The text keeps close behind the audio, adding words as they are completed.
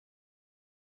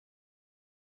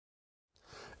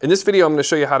In this video, I'm going to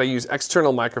show you how to use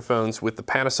external microphones with the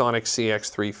Panasonic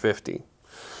CX-350.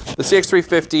 The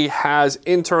CX-350 has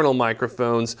internal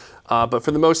microphones, but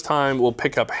for the most time we'll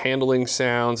pick up handling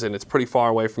sounds and it's pretty far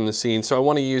away from the scene, so I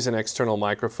want to use an external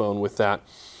microphone with that.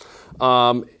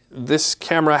 This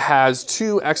camera has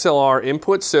two XLR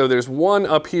inputs, so there's one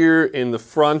up here in the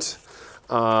front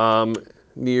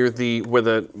near where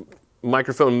the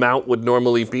microphone mount would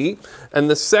normally be,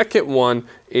 and the second one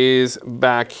is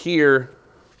back here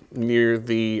near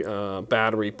the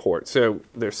battery port. So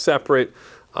they're separate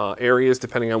areas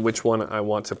depending on which one I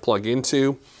want to plug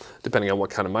into, depending on what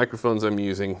kind of microphones I'm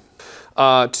using.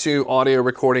 To audio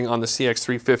recording on the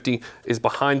CX-350 is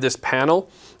behind this panel.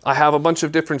 I have a bunch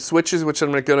of different switches which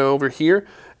I'm going to go over here,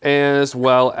 as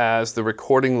well as the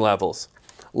recording levels.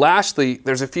 Lastly,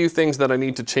 there's a few things that I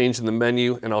need to change in the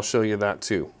menu, and I'll show you that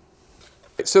too.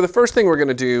 So the first thing we're going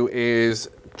to do is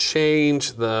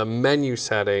change the menu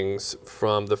settings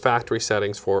from the factory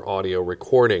settings for audio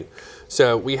recording.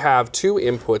 So we have two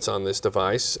inputs on this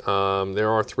device. There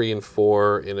are 3 and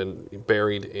 4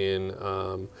 buried in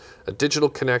a digital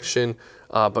connection,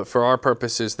 but for our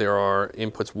purposes there are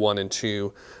inputs 1 and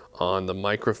 2 on the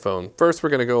microphone. First we're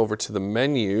going to go over to the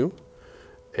menu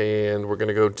and we're going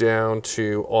to go down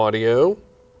to audio,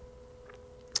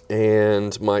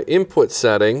 and my input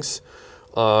settings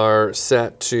are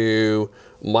set to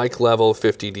mic level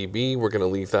 50 dB. We're going to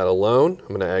leave that alone. I'm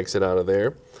going to exit out of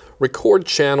there. Record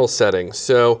channel settings.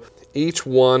 So each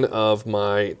one of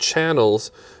my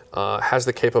channels has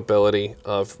the capability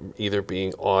of either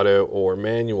being auto or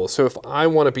manual. So if I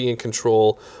want to be in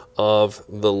control of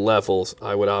the levels,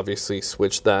 I would obviously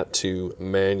switch that to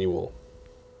manual.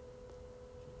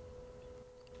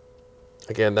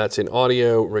 Again, that's in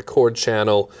audio, record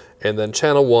channel, and then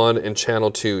channel 1 and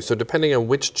channel 2. So depending on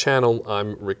which channel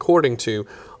I'm recording to,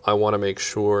 I want to make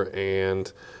sure and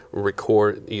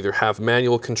record, either have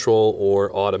manual control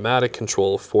or automatic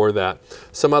control for that.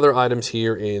 Some other items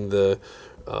here in the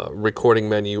recording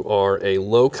menu are a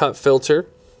low cut filter,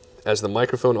 as the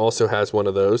microphone also has one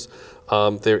of those.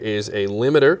 There is a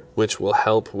limiter, which will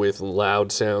help with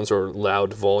loud sounds or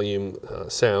loud volume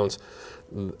sounds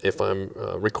if I'm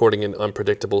recording in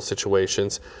unpredictable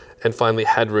situations. And finally,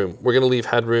 headroom. We're going to leave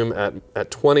headroom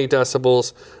at 20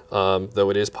 decibels, though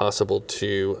it is possible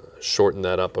to shorten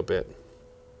that up a bit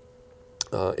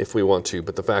if we want to,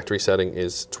 but the factory setting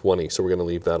is 20, so we're going to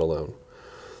leave that alone.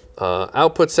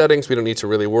 Output settings, we don't need to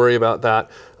really worry about that.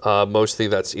 Mostly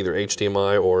that's either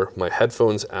HDMI or my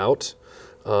headphones out.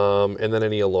 And then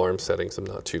any alarm settings, I'm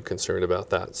not too concerned about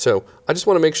that. So I just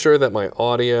want to make sure that my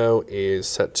audio is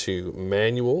set to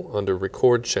manual under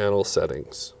record channel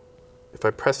settings. If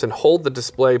I press and hold the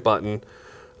display button,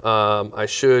 I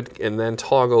should, and then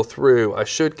toggle through, I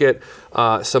should get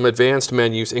some advanced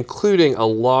menus, including a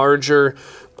larger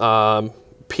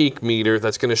peak meter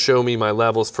that's going to show me my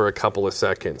levels for a couple of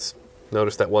seconds.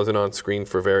 Notice that wasn't on screen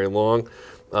for very long,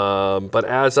 but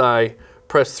as I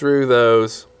press through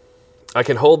those, I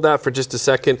can hold that for just a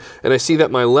second, and I see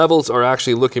that my levels are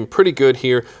actually looking pretty good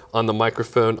here on the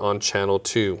microphone on channel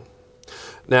 2.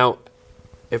 Now,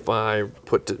 if I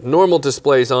put normal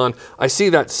displays on, I see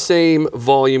that same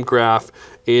volume graph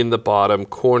in the bottom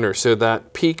corner. So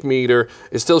that peak meter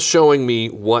is still showing me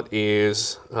what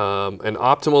is an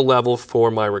optimal level for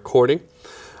my recording.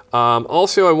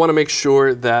 Also, I want to make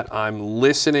sure that I'm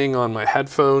listening on my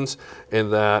headphones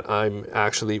and that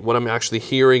what I'm actually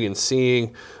hearing and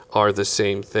seeing are the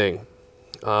same thing.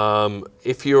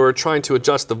 If you're trying to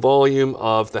adjust the volume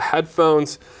of the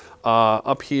headphones,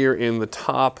 up here in the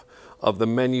top of the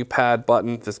menu pad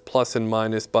button, this plus and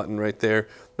minus button right there,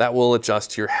 that will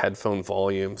adjust your headphone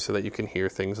volume so that you can hear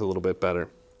things a little bit better.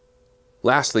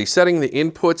 Lastly, setting the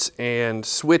inputs and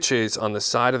switches on the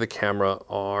side of the camera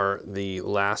are the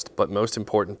last but most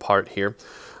important part here.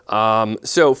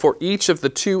 So for each of the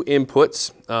 2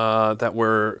 inputs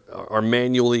that are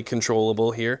manually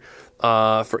controllable here,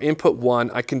 for input 1,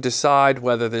 I can decide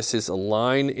whether this is a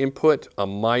line input, a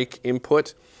mic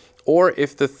input, or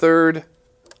if the third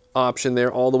option there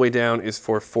all the way down is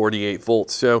for 48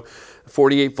 volts. So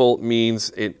 48 volt means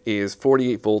it is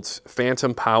 48 volts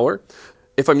phantom power.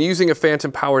 If I'm using a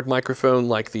phantom powered microphone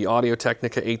like the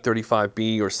Audio-Technica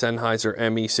 835B or Sennheiser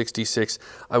ME66,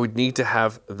 I would need to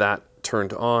have that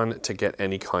turned on to get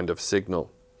any kind of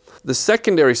signal. The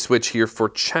secondary switch here for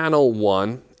channel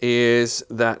 1 is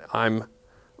that I'm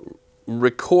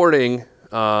recording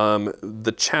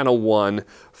the channel 1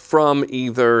 from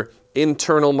either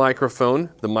internal microphone,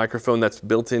 the microphone that's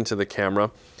built into the camera,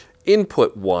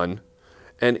 input 1,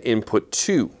 and input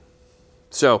 2.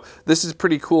 So this is a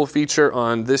pretty cool feature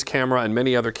on this camera and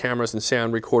many other cameras and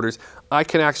sound recorders. I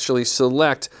can actually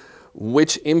select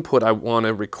which input I want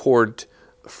to record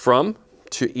from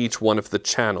to each one of the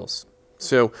channels.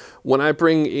 So when I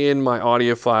bring in my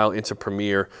audio file into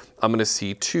Premiere, I'm going to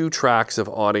see 2 tracks of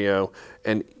audio,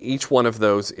 and each one of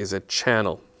those is a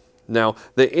channel. Now,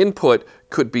 the input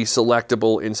could be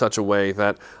selectable in such a way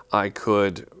that I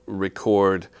could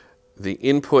record the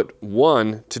input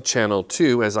 1 to channel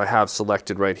 2, as I have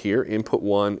selected right here. Input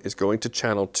 1 is going to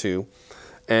channel 2.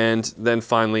 And then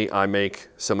finally, I make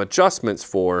some adjustments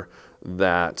for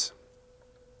that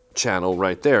channel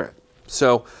right there.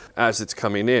 So as it's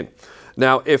coming in.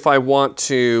 Now, if I want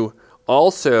to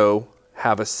also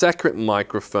have a second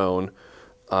microphone,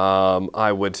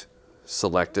 I would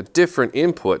select a different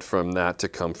input from that to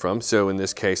come from. So in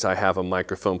this case, I have a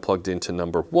microphone plugged into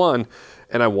number 1,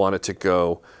 and I want it to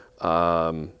go,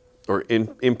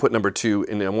 input number 2,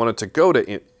 and I want it to go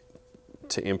to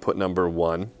input number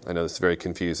 1. I know this is very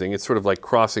confusing. It's sort of like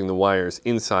crossing the wires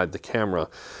inside the camera,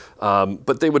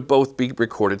 but they would both be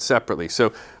recorded separately.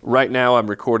 So right now I'm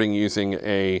recording using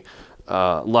a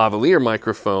lavalier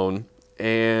microphone,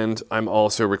 and I'm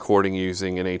also recording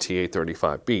using an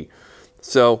AT835B.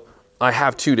 So I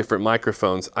have 2 different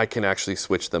microphones. I can actually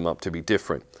switch them up to be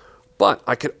different, but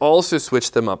I could also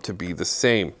switch them up to be the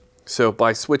same. So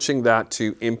by switching that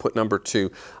to input number 2,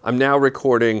 I'm now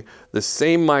recording the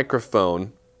same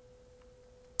microphone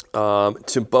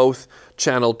to both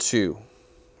channel 2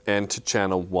 and to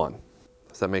channel 1.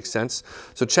 Does that make sense?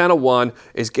 So channel 1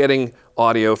 is getting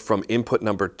audio from input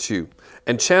number 2,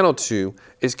 and channel 2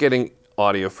 is getting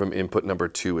audio from input number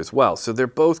 2 as well. So they're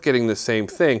both getting the same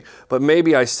thing, but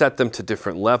maybe I set them to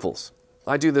different levels.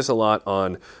 I do this a lot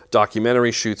on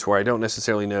documentary shoots where I don't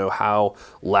necessarily know how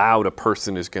loud a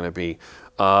person is going to be.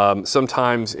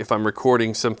 Sometimes if I'm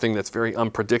recording something that's very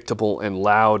unpredictable and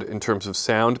loud in terms of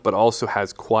sound, but also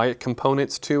has quiet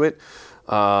components to it,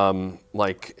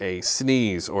 like a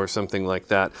sneeze or something like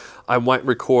that, I might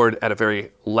record at a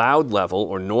very loud level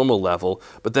or normal level,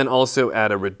 but then also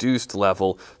at a reduced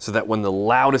level so that when the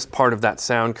loudest part of that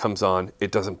sound comes on,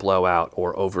 it doesn't blow out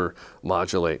or over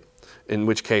modulate. In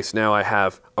which case now I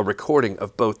have a recording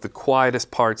of both the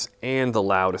quietest parts and the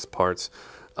loudest parts,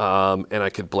 and I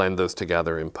could blend those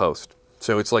together in post.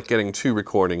 So it's like getting 2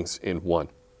 recordings in one.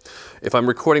 If I'm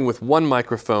recording with one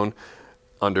microphone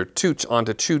onto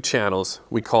 2 channels,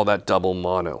 we call that double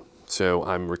mono. So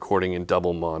I'm recording in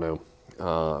double mono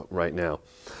right now.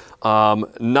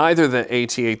 Neither the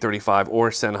AT835 or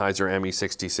Sennheiser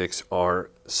ME66 are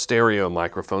stereo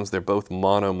microphones. They're both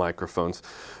mono microphones.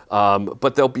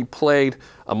 But they'll be played,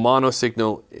 a mono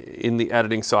signal in the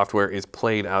editing software is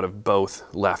played out of both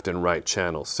left and right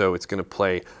channels. So it's going to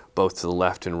play both to the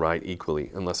left and right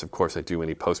equally, unless of course I do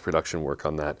any post-production work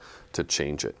on that to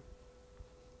change it.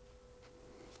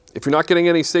 If you're not getting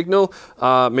any signal,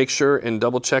 make sure and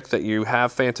double check that you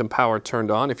have phantom power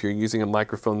turned on. If you're using a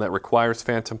microphone that requires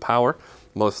phantom power,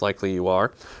 most likely you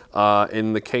are.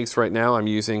 In the case right now, I'm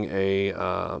using a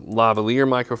lavalier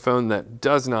microphone that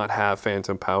does not have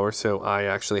phantom power, so I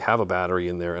actually have a battery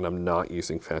in there and I'm not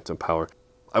using phantom power.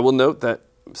 I will note that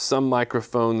some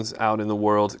microphones out in the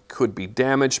world could be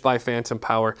damaged by phantom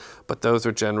power, but those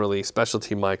are generally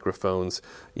specialty microphones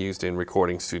used in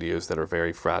recording studios that are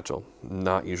very fragile,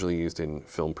 not usually used in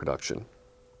film production.